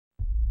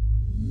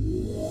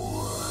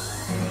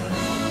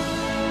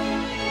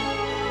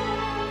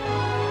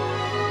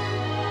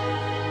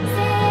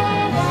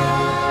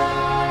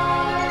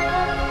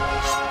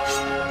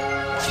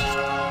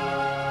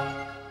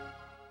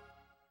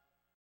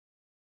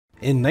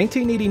In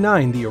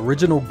 1989, the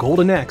original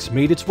Golden Axe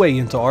made its way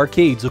into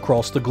arcades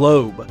across the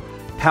globe.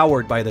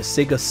 Powered by the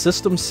Sega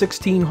System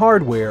 16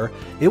 hardware,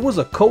 it was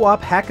a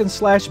co-op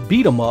hack-and-slash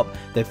beat-em-up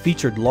that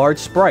featured large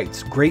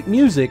sprites, great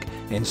music,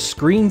 and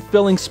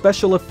screen-filling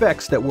special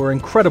effects that were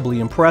incredibly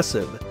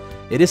impressive.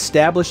 It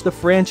established the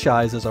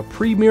franchise as a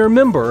premier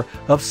member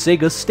of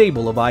Sega's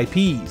stable of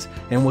IPs,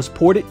 and was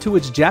ported to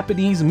its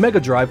Japanese Mega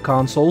Drive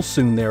console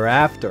soon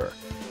thereafter.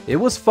 It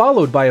was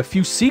followed by a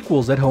few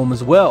sequels at home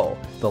as well,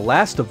 the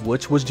last of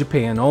which was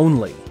Japan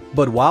only.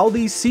 But while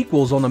these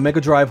sequels on the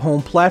Mega Drive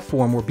home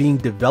platform were being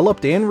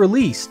developed and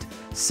released,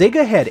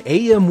 Sega had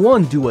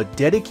AM1 do a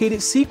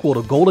dedicated sequel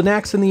to Golden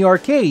Axe in the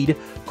arcade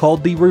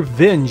called The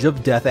Revenge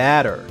of Death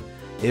Adder.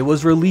 It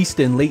was released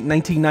in late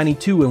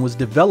 1992 and was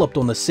developed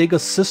on the Sega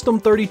System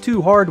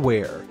 32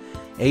 hardware.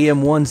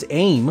 AM1's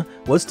aim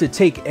was to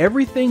take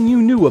everything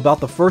you knew about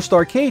the first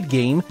arcade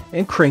game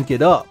and crank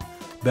it up.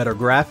 Better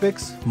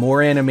graphics,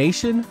 more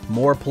animation,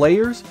 more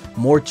players,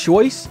 more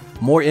choice,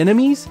 more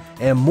enemies,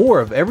 and more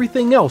of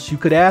everything else you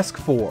could ask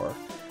for.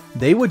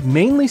 They would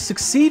mainly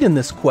succeed in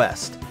this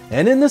quest,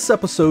 and in this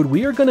episode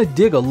we are going to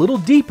dig a little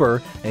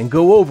deeper and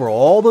go over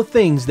all the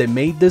things that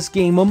made this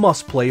game a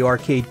must-play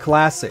arcade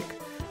classic.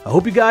 I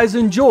hope you guys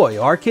enjoy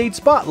Arcade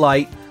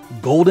Spotlight,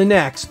 Golden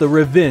Axe: The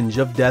Revenge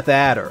of Death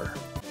Adder.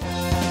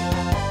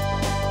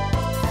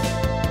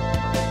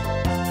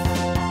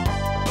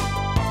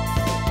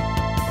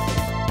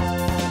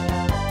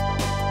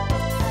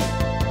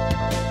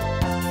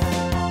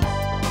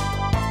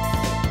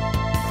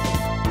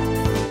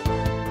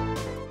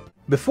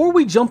 Before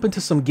we jump into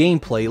some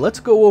gameplay,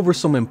 let's go over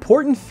some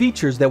important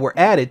features that were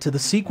added to the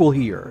sequel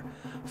here.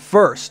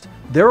 First,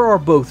 there are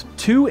both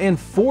 2 and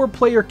 4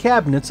 player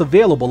cabinets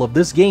available of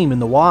this game in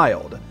the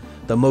wild.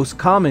 The most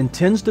common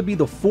tends to be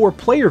the 4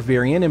 player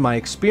variant in my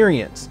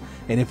experience,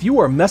 and if you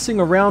are messing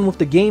around with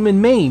the game in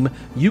MAME,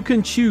 you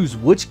can choose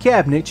which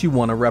cabinet you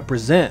want to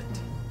represent.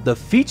 The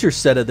feature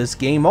set of this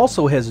game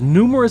also has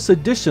numerous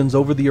additions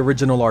over the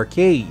original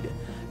arcade.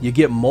 You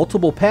get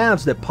multiple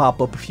paths that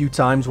pop up a few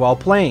times while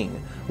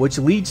playing, which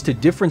leads to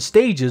different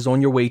stages on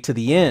your way to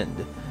the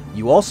end.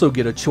 You also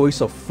get a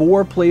choice of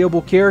 4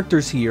 playable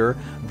characters here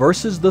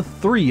versus the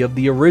 3 of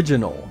the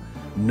original.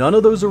 None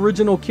of those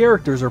original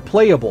characters are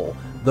playable,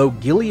 though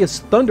Gilius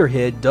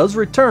Thunderhead does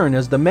return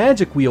as the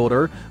magic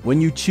wielder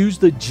when you choose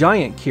the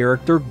giant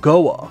character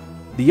Goa.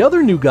 The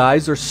other new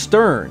guys are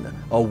Stern,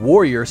 a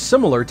warrior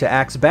similar to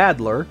Axe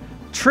Battler,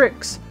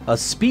 Trix, a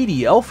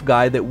speedy elf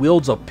guy that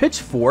wields a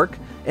pitchfork,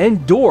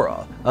 and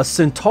Dora, a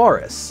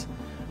centaurus.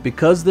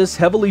 Because this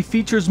heavily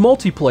features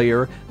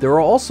multiplayer, there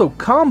are also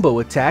combo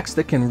attacks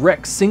that can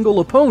wreck single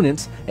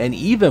opponents and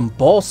even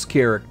boss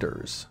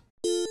characters.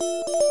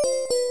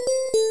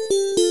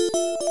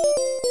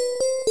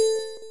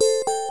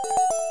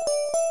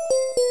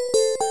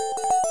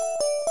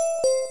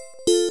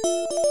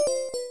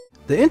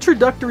 The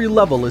introductory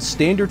level is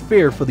standard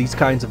fare for these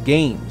kinds of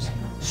games.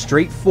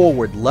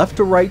 Straightforward left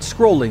to right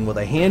scrolling with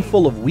a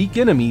handful of weak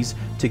enemies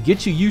to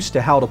get you used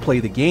to how to play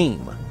the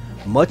game.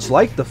 Much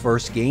like the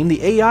first game,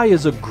 the AI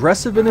is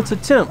aggressive in its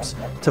attempts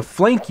to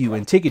flank you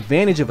and take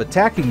advantage of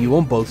attacking you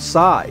on both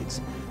sides.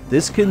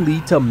 This can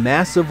lead to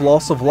massive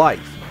loss of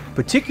life,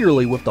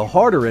 particularly with the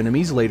harder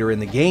enemies later in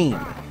the game.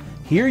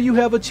 Here you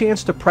have a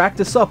chance to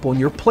practice up on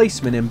your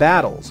placement in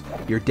battles,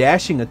 your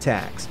dashing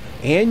attacks,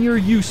 and your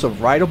use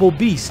of rideable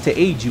beasts to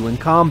aid you in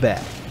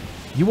combat.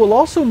 You will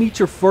also meet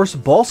your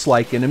first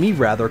boss-like enemy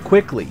rather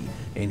quickly,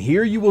 and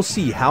here you will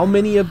see how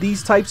many of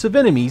these types of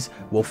enemies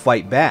will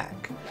fight back.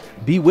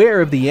 Beware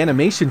of the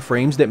animation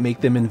frames that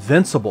make them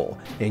invincible,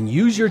 and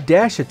use your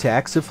dash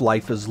attacks if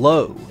life is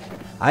low.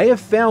 I have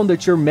found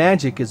that your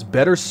magic is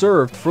better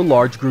served for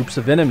large groups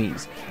of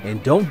enemies,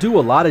 and don't do a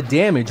lot of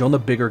damage on the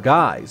bigger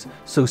guys,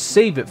 so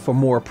save it for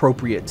more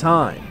appropriate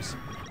times.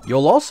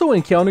 You'll also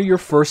encounter your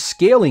first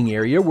scaling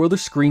area where the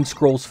screen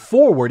scrolls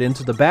forward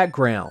into the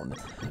background.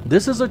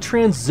 This is a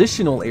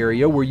transitional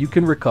area where you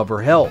can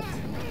recover health.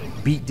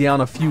 Beat down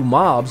a few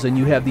mobs and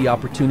you have the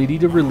opportunity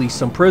to release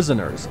some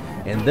prisoners,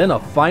 and then a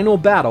final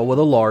battle with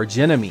a large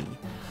enemy.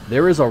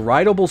 There is a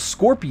rideable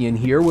scorpion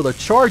here with a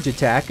charge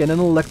attack and an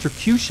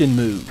electrocution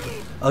move.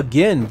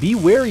 Again, be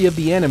wary of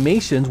the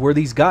animations where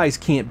these guys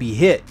can't be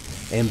hit,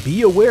 and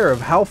be aware of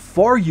how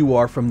far you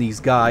are from these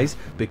guys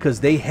because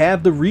they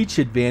have the reach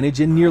advantage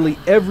in nearly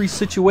every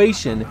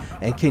situation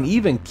and can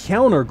even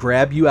counter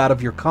grab you out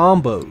of your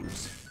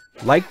combos.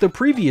 Like the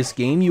previous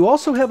game, you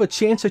also have a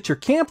chance at your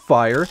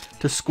campfire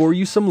to score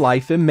you some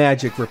life and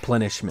magic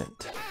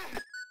replenishment.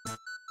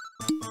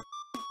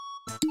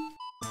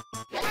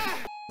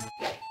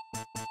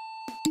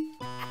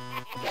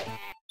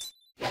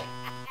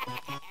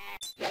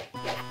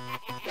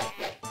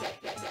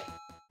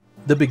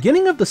 The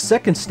beginning of the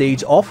second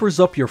stage offers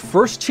up your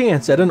first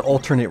chance at an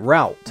alternate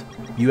route.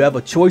 You have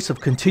a choice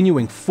of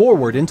continuing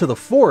forward into the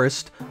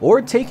forest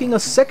or taking a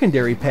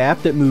secondary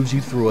path that moves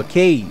you through a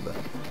cave.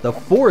 The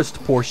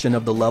forest portion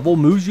of the level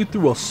moves you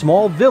through a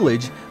small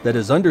village that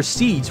is under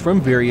siege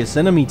from various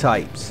enemy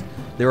types.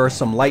 There are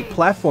some light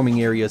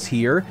platforming areas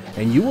here,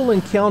 and you will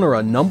encounter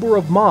a number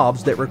of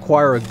mobs that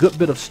require a good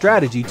bit of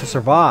strategy to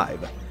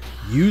survive.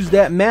 Use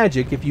that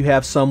magic if you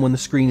have some when the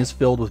screen is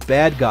filled with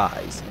bad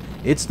guys.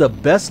 It's the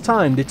best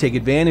time to take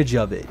advantage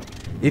of it.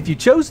 If you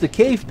chose the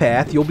cave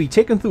path, you'll be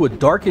taken through a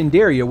darkened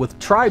area with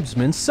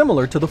tribesmen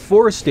similar to the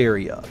forest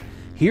area.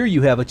 Here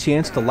you have a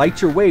chance to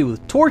light your way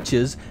with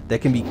torches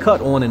that can be cut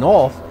on and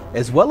off,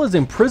 as well as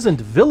imprisoned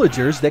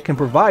villagers that can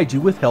provide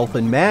you with health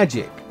and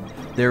magic.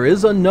 There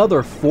is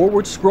another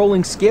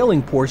forward-scrolling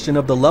scaling portion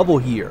of the level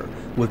here,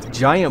 with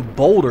giant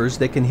boulders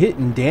that can hit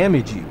and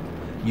damage you.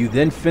 You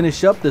then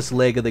finish up this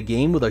leg of the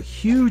game with a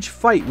huge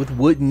fight with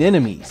wooden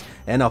enemies,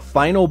 and a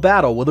final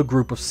battle with a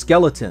group of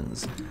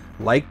skeletons.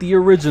 Like the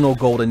original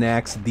Golden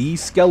Axe,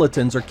 these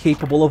skeletons are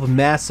capable of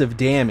massive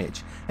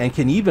damage, and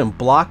can even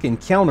block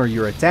and counter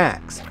your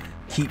attacks.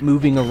 Keep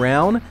moving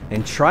around,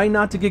 and try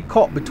not to get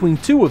caught between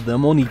two of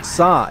them on each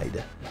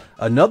side.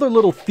 Another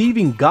little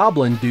thieving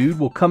goblin dude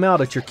will come out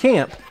at your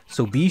camp,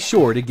 so be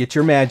sure to get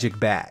your magic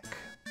back.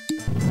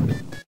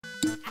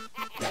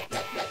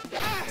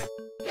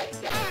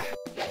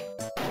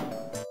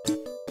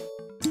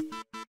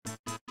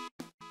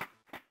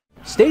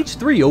 Stage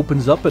 3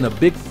 opens up in a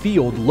big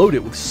field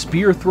loaded with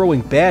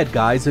spear-throwing bad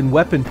guys and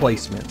weapon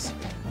placements.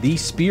 These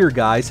spear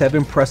guys have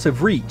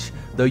impressive reach,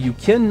 though you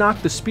can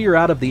knock the spear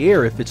out of the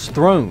air if it's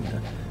thrown.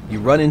 You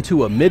run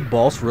into a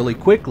mid-boss really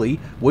quickly,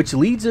 which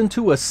leads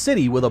into a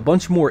city with a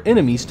bunch more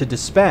enemies to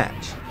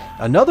dispatch.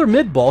 Another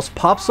mid-boss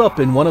pops up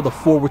in one of the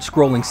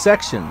forward-scrolling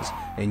sections,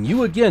 and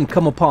you again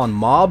come upon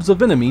mobs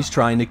of enemies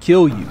trying to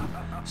kill you.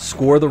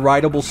 Score the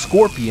rideable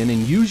scorpion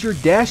and use your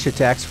dash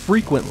attacks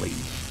frequently.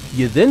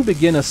 You then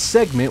begin a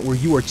segment where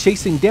you are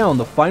chasing down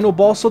the final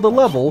boss of the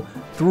level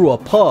through a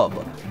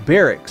pub,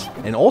 barracks,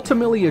 and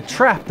ultimately a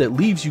trap that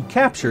leaves you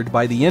captured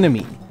by the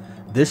enemy.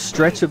 This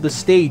stretch of the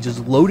stage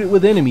is loaded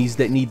with enemies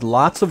that need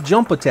lots of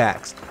jump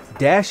attacks,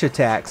 dash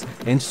attacks,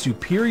 and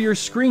superior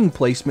screen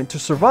placement to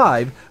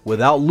survive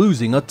without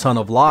losing a ton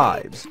of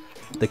lives.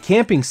 The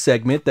camping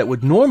segment that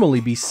would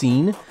normally be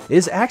seen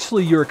is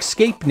actually your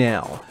escape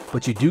now,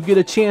 but you do get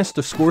a chance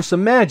to score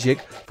some magic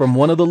from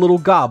one of the little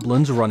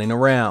goblins running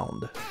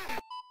around.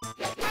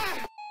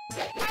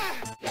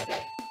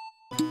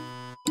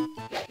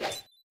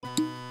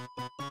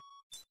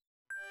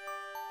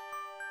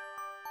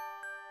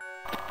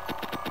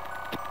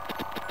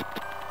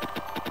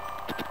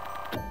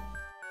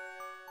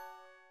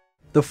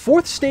 The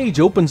fourth stage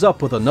opens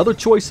up with another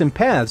choice in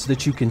paths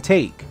that you can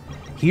take.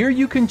 Here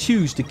you can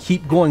choose to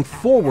keep going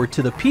forward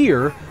to the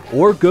pier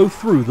or go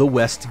through the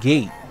west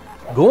gate.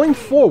 Going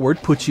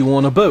forward puts you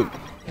on a boat,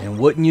 and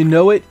wouldn't you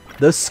know it,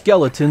 the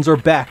skeletons are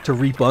back to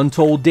reap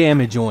untold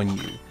damage on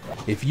you.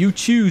 If you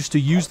choose to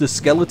use the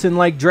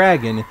skeleton-like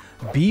dragon,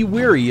 be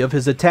wary of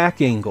his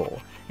attack angle.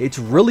 It's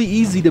really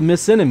easy to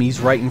miss enemies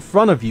right in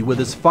front of you with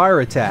his fire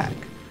attack.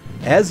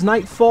 As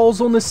night falls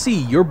on the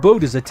sea, your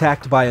boat is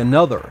attacked by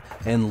another,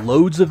 and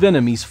loads of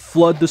enemies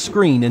flood the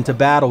screen in to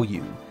battle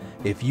you.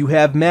 If you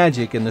have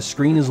magic and the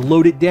screen is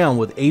loaded down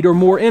with 8 or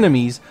more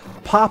enemies,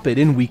 pop it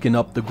and weaken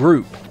up the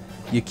group.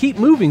 You keep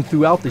moving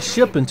throughout the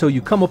ship until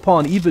you come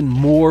upon even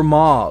more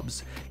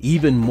mobs,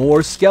 even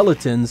more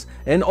skeletons,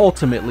 and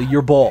ultimately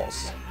your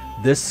boss.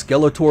 This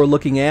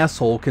Skeletor-looking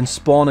asshole can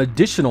spawn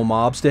additional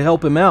mobs to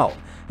help him out,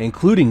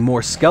 including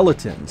more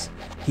skeletons.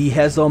 He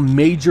has a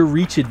major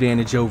reach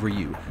advantage over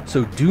you,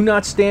 so do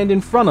not stand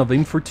in front of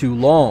him for too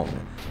long.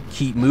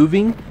 Keep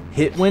moving,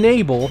 hit when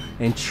able,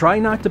 and try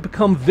not to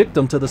become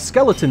victim to the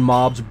skeleton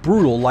mob's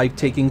brutal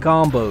life-taking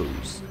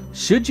combos.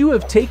 Should you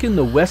have taken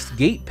the West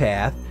Gate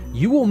path,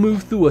 you will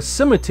move through a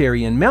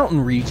cemetery and mountain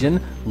region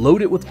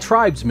loaded with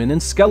tribesmen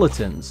and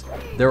skeletons.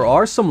 There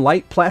are some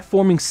light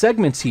platforming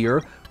segments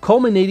here,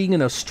 culminating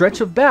in a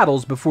stretch of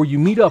battles before you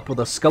meet up with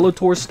a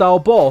Skeletor-style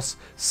boss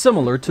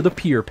similar to the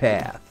pier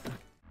path.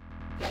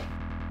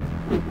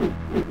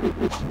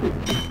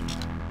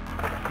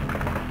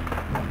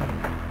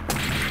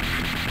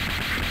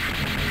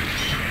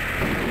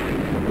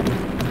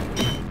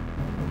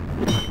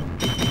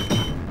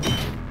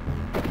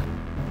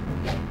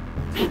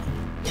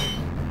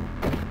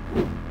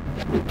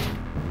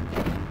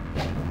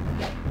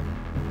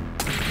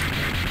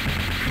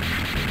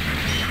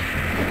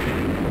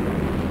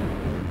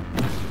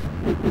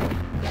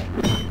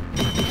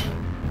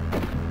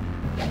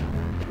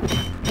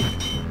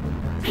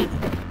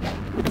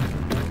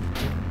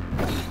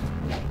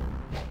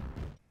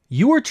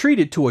 You are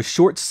treated to a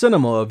short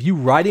cinema of you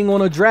riding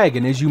on a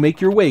dragon as you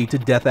make your way to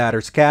Death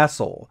Adder's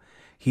castle.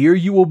 Here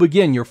you will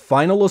begin your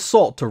final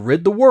assault to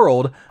rid the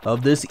world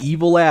of this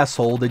evil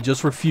asshole that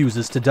just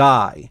refuses to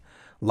die.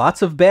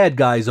 Lots of bad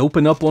guys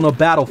open up on a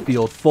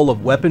battlefield full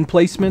of weapon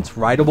placements,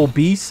 rideable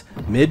beasts,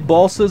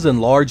 mid-bosses,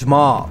 and large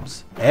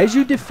mobs. As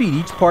you defeat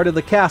each part of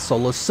the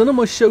castle, a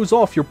cinema shows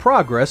off your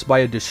progress by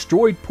a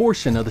destroyed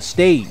portion of the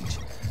stage.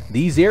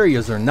 These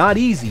areas are not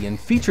easy and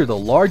feature the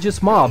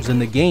largest mobs in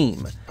the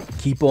game.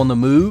 Keep on the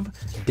move,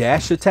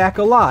 dash attack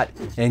a lot,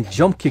 and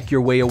jump kick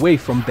your way away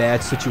from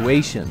bad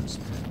situations.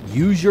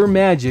 Use your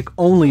magic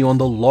only on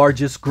the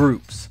largest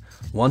groups.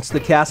 Once the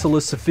castle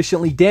is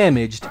sufficiently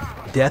damaged,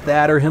 Death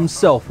Adder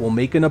himself will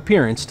make an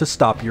appearance to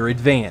stop your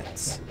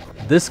advance.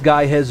 This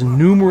guy has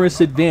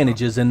numerous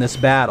advantages in this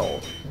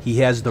battle. He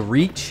has the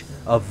reach,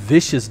 a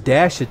vicious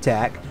dash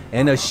attack,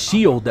 and a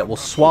shield that will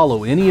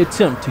swallow any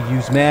attempt to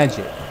use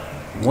magic.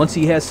 Once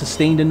he has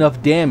sustained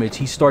enough damage,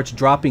 he starts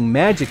dropping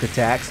magic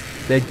attacks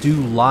that do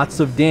lots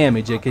of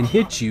damage and can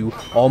hit you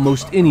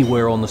almost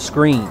anywhere on the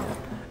screen.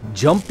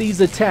 Jump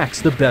these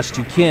attacks the best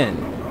you can,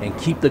 and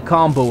keep the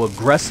combo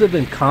aggressive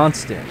and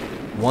constant.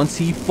 Once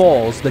he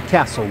falls, the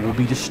castle will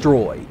be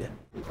destroyed.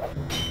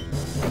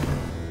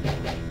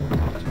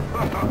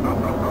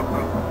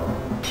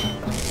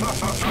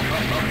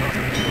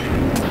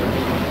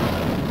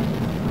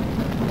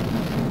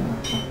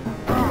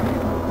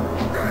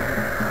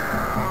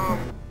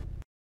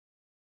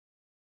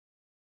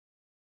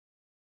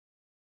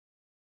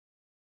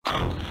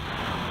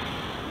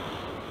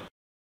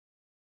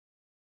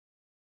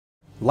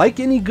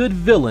 Like any good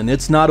villain,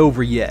 it's not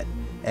over yet.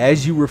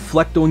 As you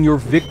reflect on your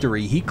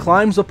victory, he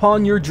climbs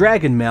upon your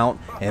dragon mount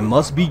and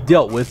must be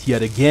dealt with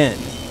yet again.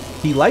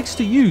 He likes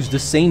to use the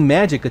same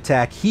magic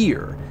attack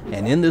here,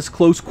 and in this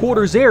close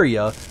quarters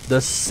area, the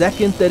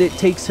second that it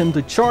takes him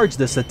to charge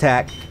this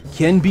attack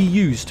can be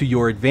used to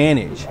your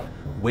advantage.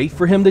 Wait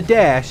for him to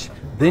dash,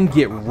 then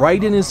get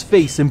right in his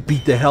face and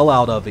beat the hell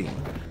out of him.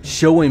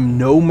 Show him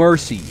no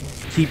mercy,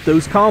 keep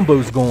those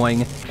combos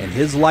going, and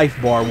his life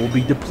bar will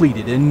be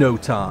depleted in no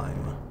time.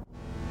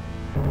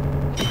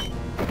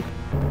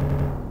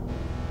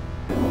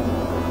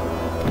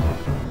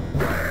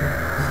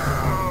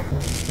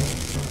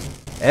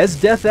 As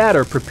Death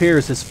Adder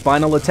prepares his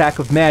final attack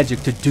of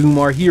magic to doom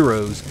our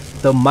heroes,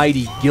 the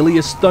mighty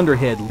Gilius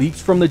Thunderhead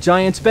leaps from the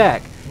giant's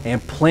back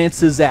and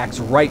plants his axe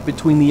right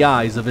between the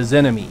eyes of his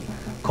enemy,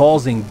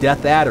 causing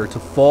Death Adder to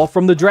fall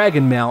from the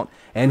dragon mount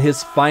and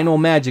his final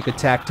magic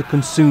attack to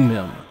consume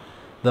him.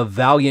 The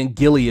valiant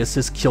Gilius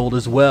is killed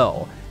as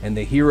well, and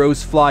the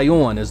heroes fly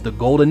on as the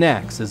golden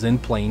axe is in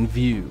plain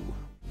view.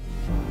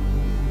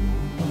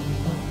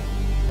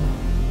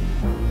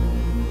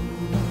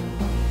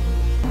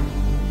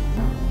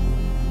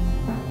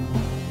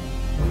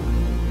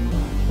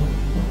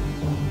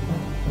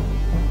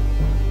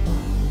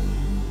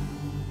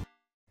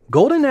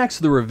 Golden Axe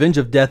The Revenge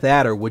of Death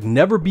Adder would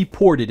never be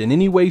ported in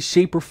any way,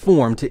 shape, or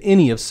form to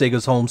any of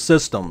Sega's home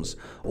systems,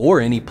 or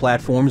any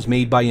platforms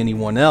made by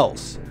anyone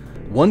else.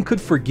 One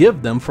could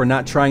forgive them for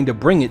not trying to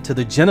bring it to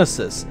the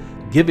Genesis,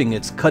 giving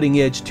its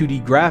cutting-edge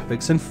 2D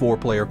graphics and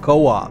 4-player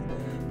co-op.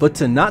 But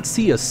to not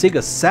see a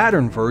Sega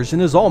Saturn version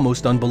is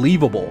almost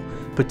unbelievable,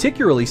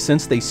 particularly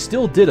since they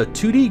still did a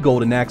 2D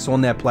Golden Axe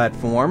on that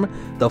platform,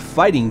 the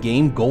fighting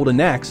game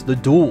Golden Axe The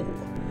Duel.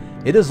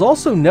 It has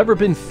also never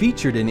been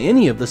featured in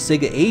any of the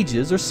Sega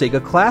Ages or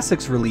Sega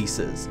Classics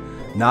releases.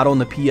 Not on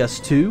the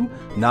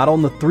PS2, not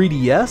on the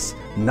 3DS,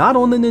 not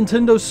on the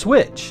Nintendo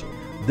Switch.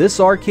 This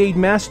arcade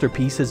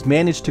masterpiece has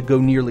managed to go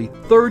nearly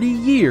 30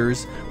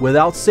 years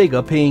without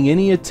Sega paying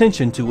any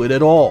attention to it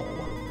at all.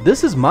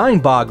 This is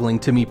mind-boggling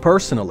to me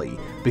personally,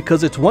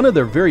 because it's one of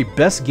their very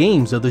best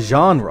games of the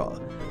genre.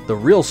 The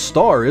real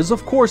star is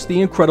of course the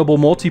incredible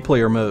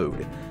multiplayer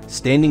mode.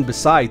 Standing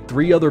beside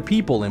 3 other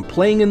people and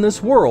playing in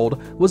this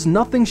world was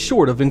nothing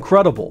short of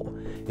incredible.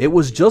 It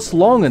was just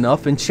long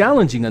enough and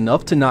challenging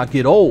enough to not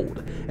get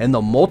old, and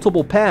the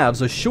multiple paths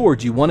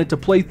assured you wanted to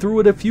play through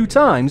it a few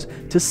times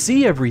to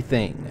see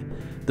everything.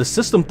 The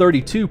System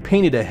 32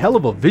 painted a hell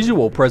of a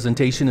visual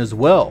presentation as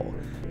well.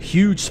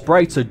 Huge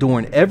sprites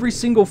adorn every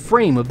single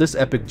frame of this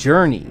epic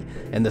journey,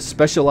 and the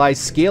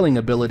specialized scaling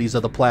abilities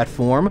of the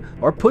platform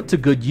are put to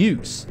good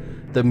use.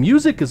 The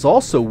music is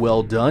also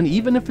well done,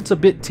 even if it's a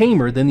bit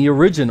tamer than the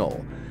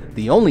original.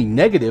 The only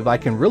negative I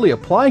can really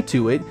apply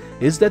to it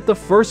is that the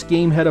first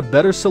game had a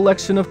better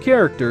selection of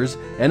characters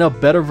and a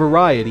better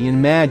variety in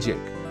magic.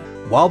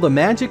 While the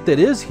magic that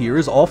is here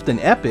is often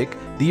epic,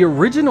 the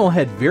original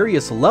had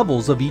various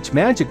levels of each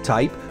magic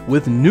type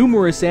with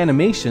numerous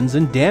animations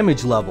and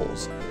damage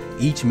levels.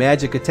 Each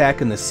magic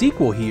attack in the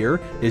sequel here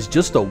is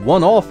just a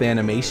one-off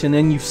animation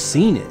and you've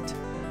seen it.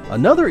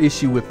 Another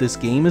issue with this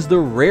game is the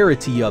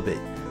rarity of it.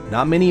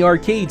 Not many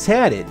arcades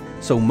had it,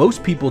 so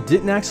most people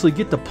didn't actually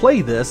get to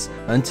play this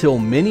until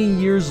many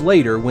years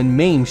later when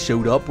MAME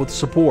showed up with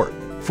support.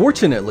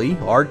 Fortunately,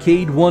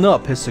 Arcade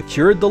 1UP has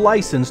secured the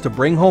license to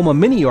bring home a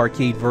mini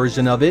arcade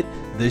version of it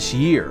this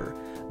year.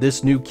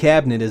 This new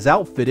cabinet is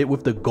outfitted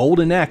with the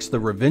Golden Axe The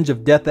Revenge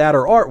of Death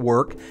Adder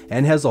artwork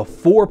and has a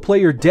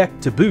 4-player deck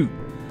to boot.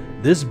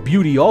 This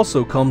beauty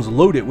also comes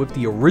loaded with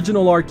the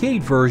original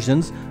arcade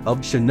versions of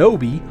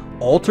Shinobi,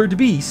 Altered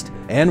Beast,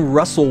 and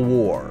Wrestle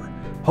War.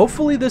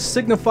 Hopefully this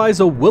signifies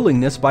a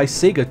willingness by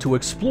Sega to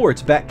explore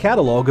its back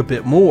catalog a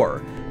bit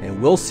more,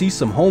 and we'll see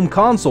some home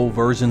console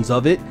versions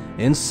of it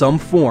in some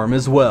form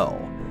as well.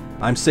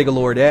 I'm Sega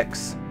Lord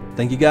X,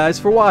 thank you guys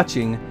for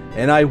watching,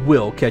 and I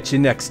will catch you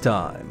next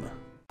time.